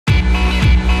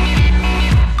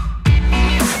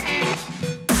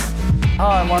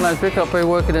Hi, my name's Rick. I've been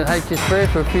working at HSV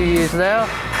for a few years now.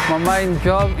 My main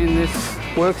job in this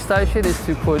workstation is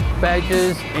to put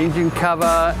badges, engine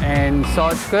cover and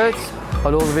side skirts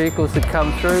on all the vehicles that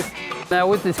come through. Now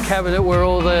with this cabinet where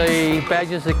all the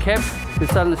badges are kept,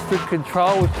 it's under strict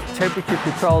control, which temperature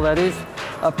control that is,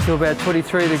 up to about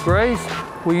 23 degrees.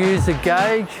 We use a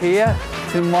gauge here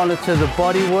to monitor the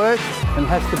bodywork, and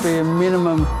has to be a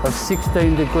minimum of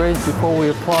 16 degrees before we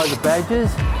apply the badges.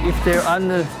 If they're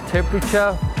under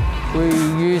temperature, we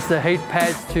use the heat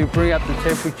pads to bring up the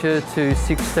temperature to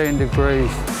 16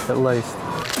 degrees at least.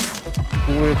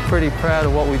 We're pretty proud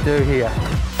of what we do here.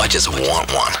 I just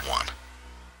want one.